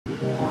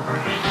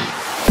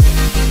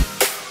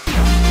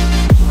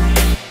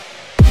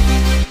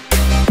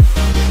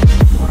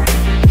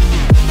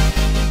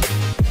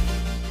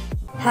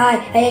Hi,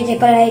 ella te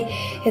palei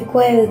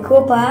quel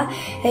copa,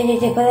 ella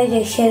te palei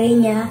de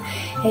xeriña,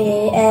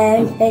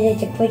 ella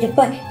te pode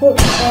pa,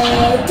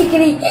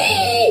 tikri,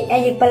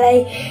 ella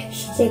palei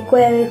de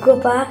quel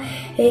copa,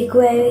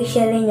 quel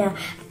xeriña.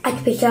 At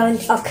be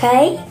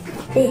okay?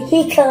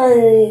 He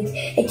could.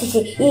 It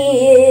just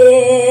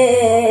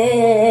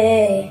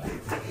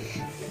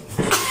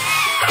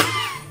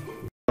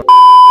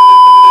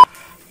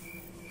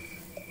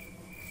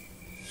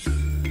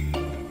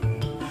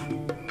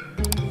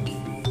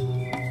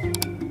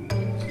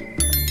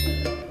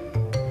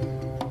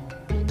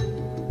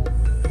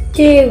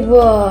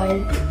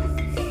Devon.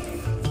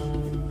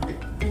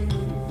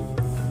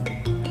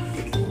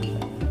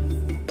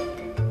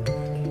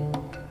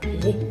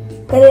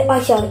 Get it,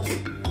 I shot.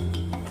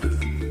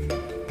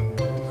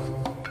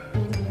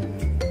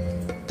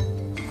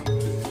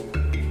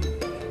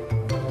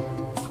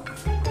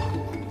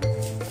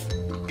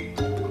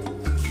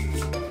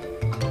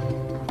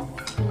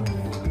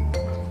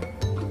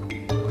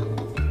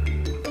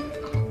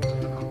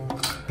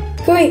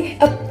 Hurry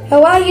up!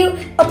 How are you?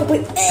 Up!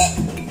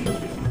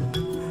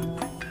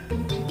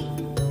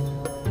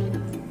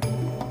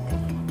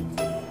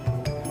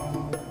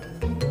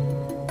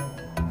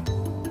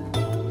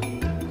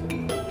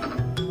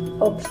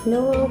 Oops,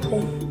 no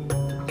open.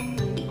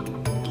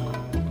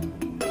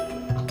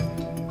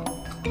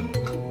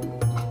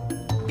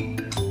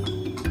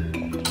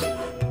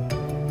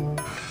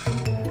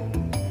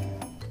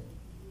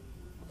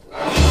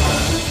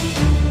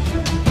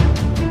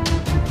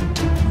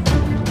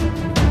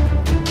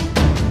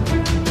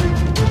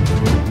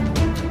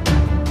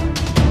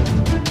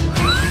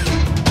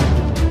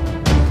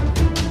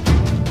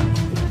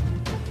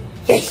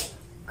 Yes,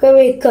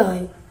 very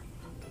good.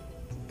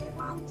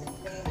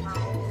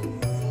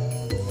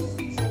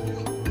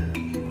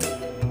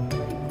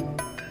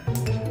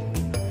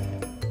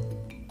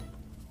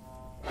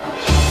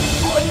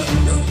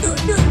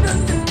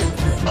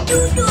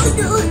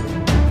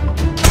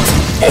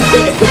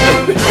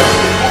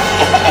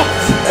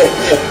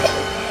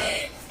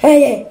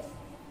 Hey,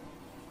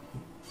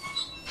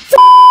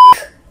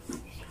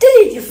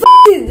 did you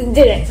fucking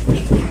did it?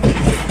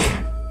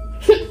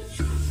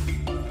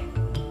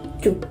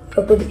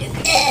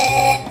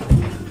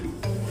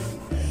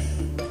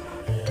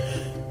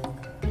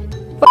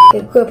 Fuck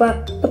your grandpa,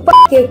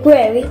 fuck your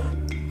granny,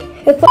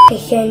 fuck your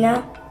Shana.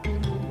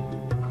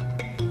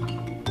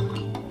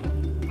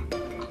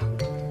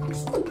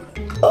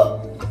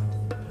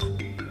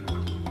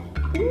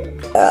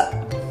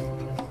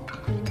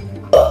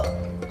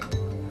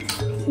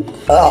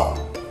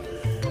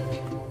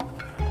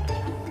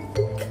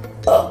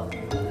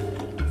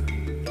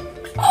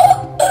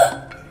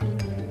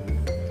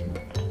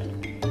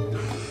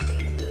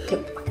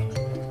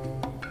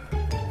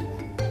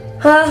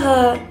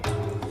 Haha.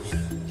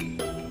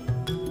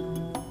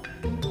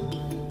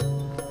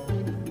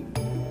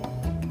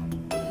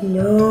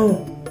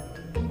 No.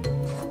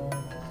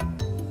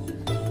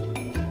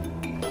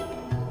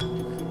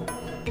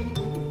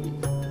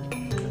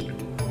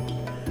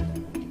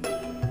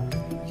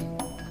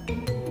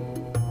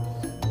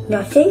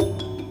 Nothing?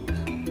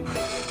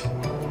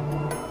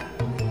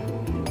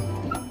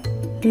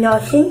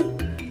 Nothing?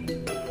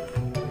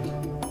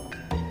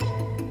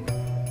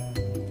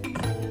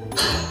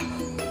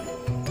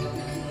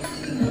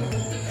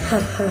 Ha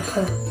ha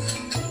ha.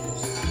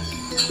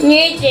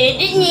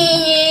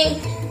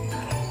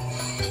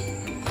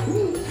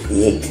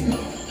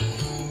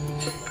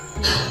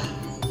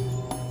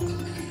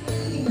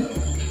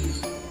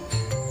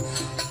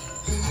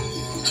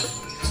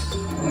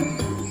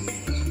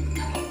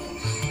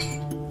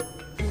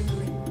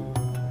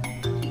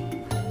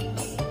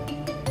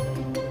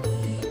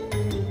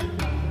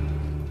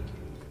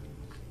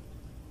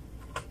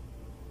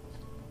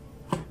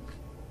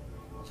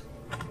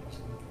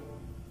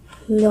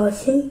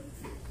 Nothing.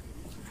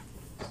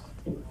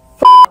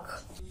 Fuck.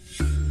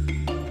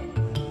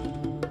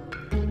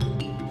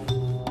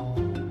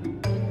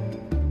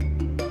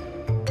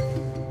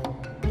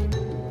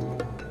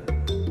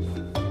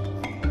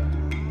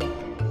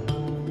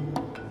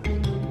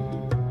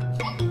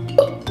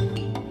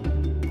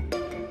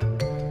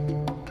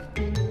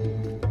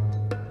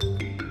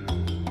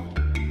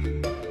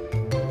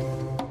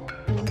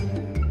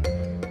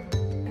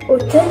 Oh,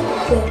 take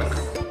this.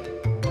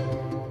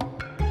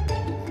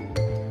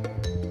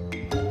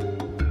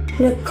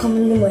 Not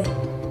coming away.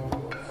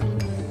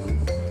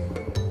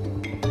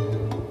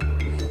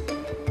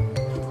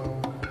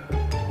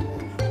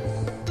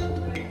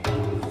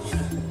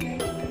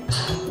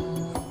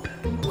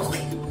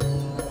 Okay.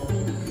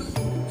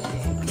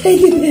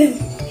 Take it in.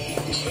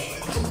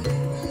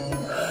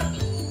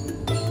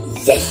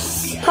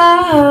 Yes.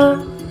 Ha.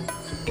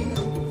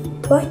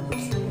 What?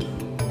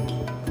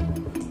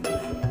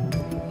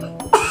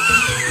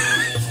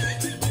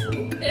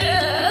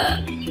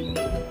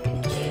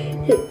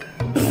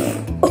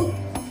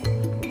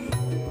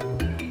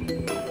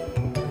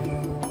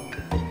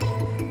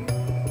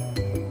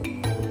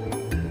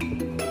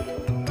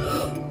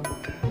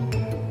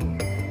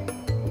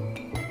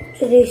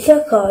 The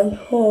second.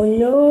 Oh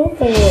no.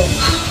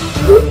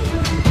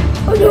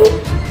 Oh no.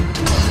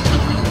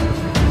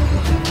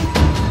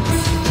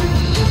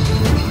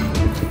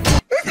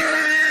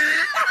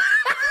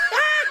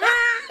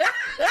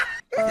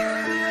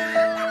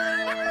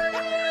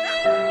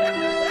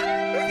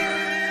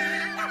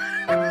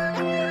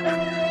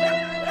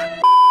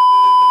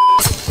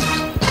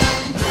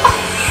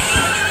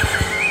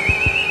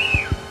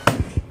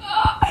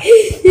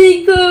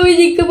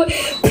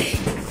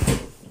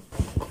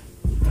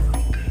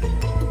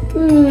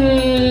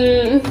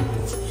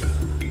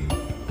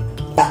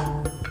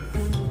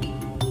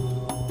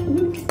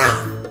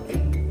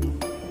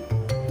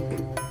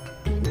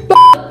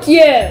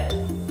 Yeah.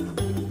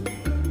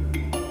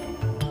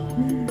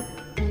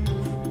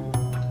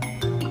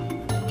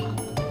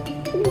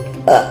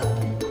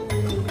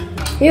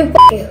 You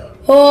fucking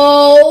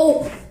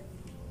hole.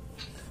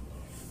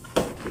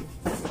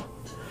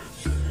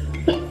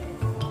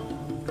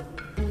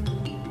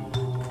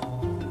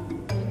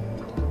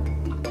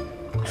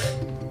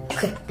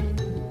 Okay.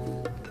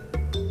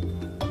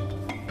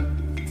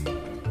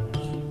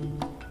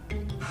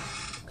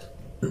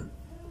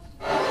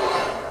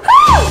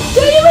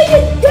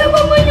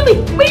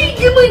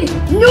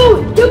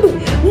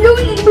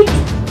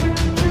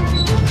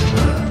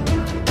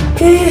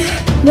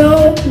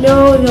 No,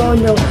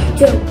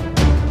 jump.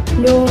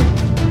 No.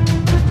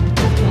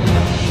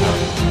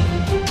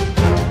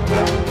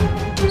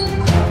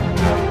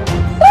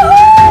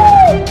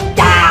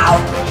 Down.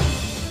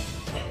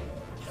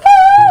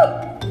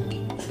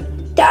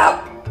 Down.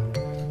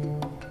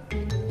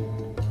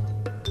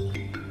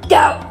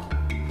 Down.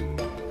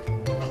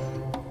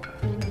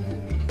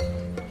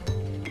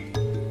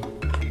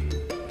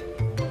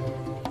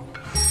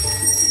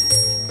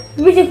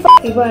 Where's the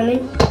fucking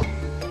running?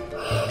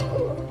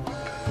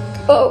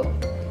 Oh.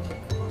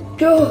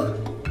 Go.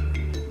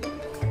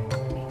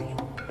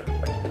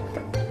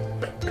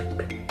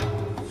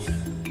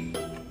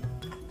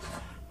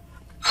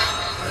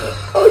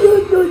 Oh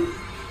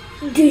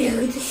no.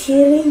 Dude, the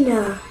ceiling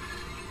now.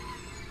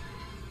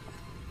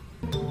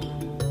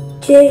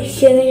 The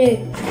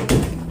ceiling.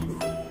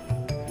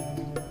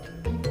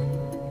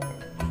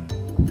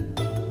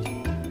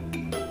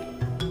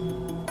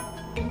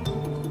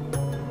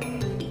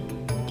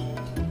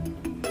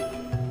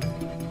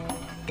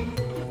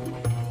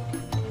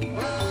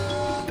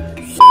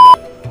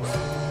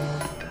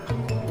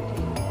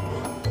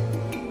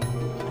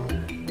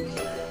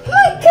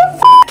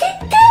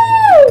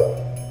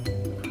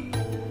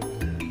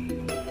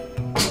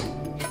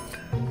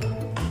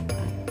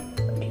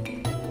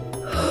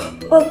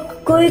 Oh,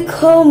 good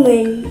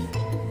coming.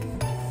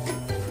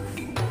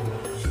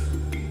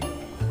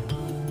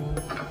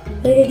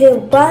 Look at the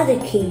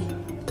barbecue.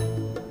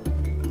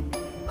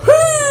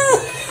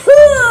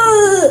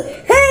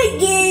 Hey,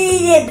 get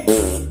it.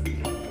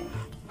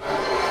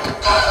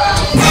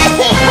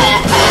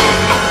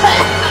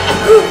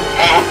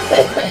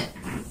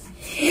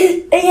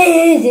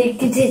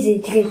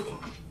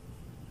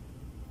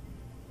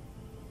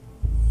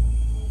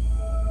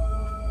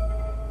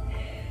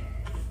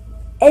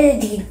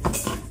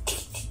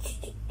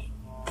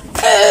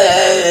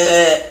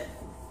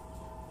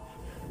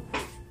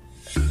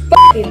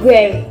 Fucking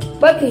Gary,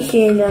 fucking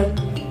Sheena.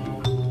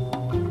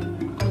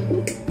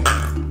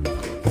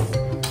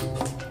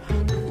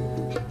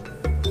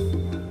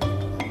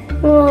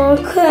 Oh,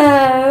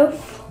 crap.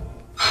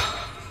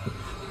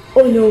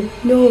 Oh no.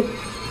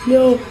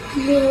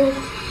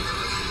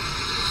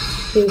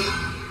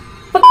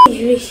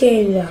 Fucking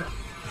Sheena.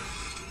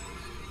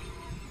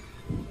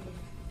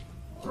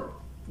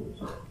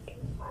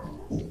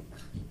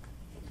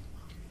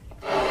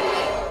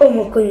 Oh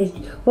my goodness.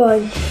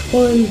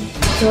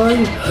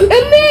 One. A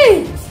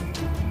minute!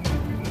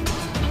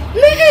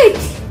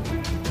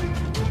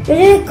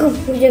 Let's go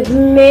for the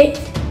minute.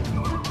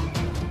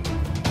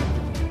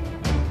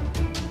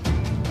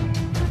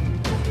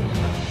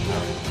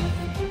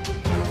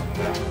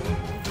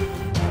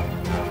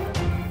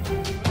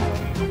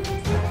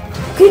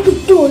 Keep it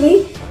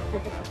doing.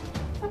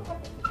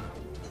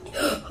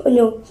 Oh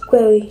no,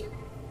 Query.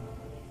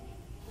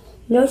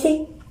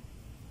 Nothing?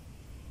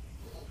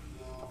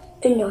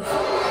 Enough.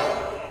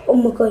 Oh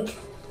my god.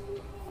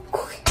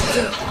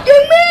 You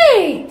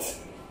mate!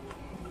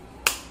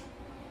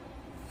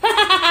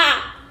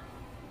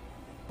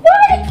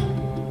 What?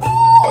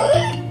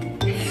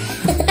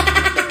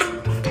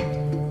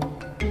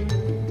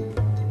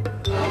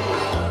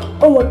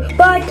 Oh my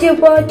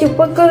god,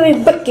 what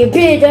going back your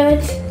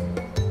beard?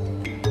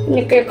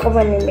 Nigga, come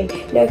on me.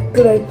 That's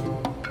good.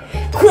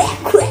 Quick.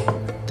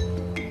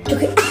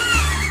 Okay.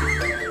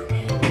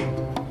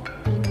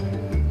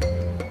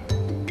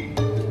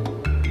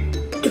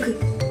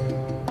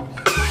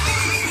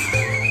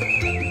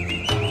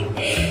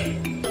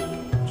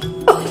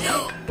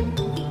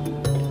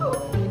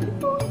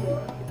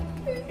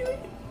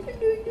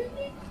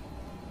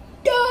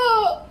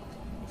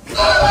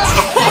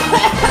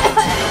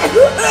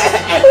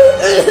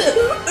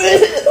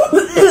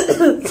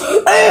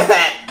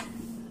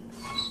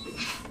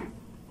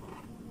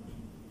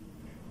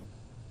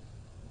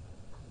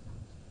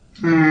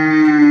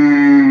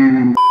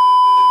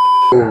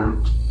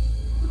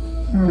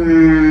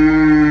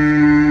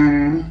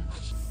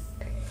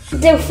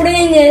 de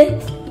frente.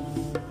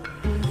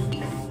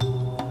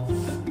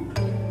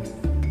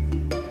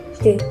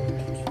 Sí.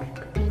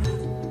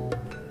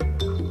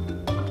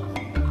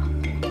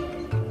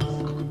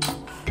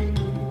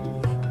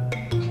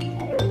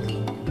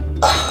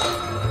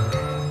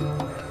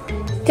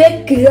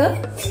 ¿Qué crees?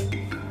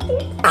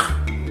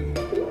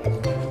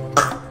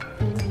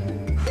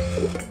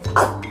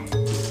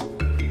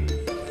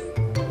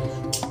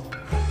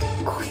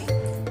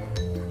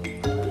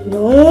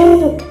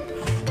 No.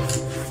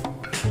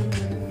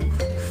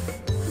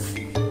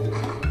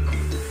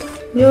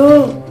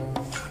 No.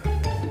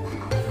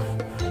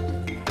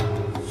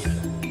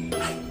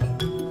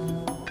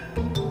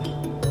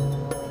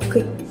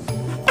 Okay.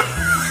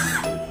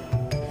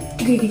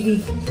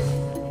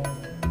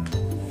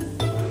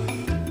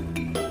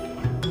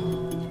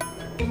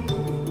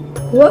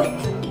 What?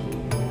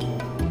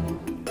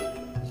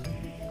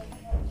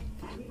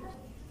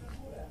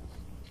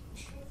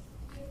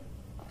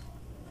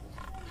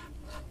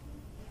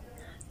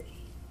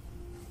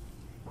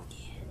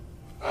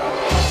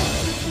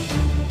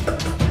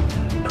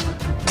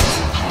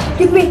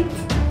 Give me.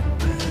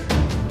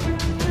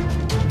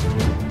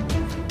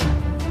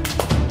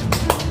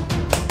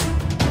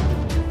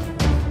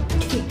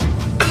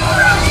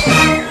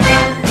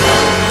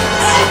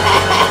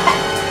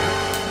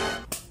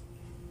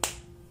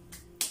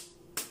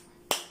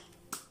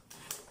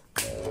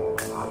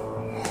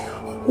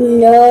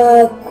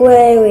 No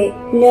query,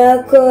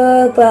 no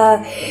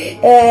culpa,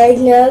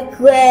 no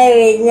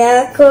query,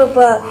 no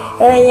culpa,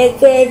 no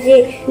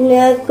query,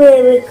 no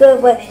query,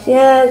 culpa,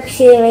 no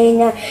query,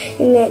 no,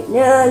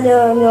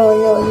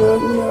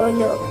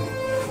 no.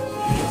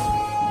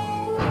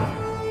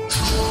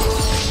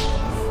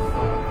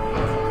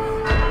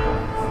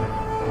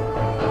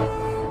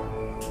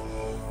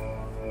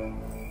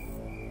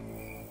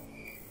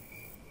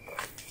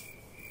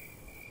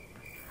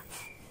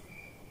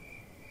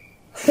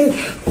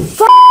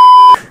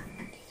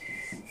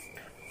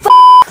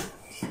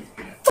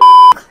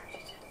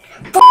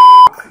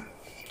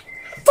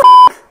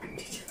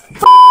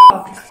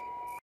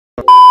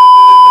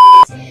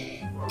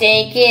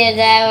 Take it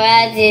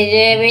out to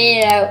the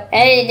video.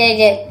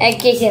 I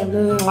kiss you.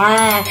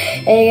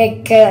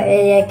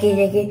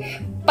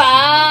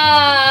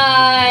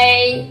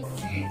 Bye.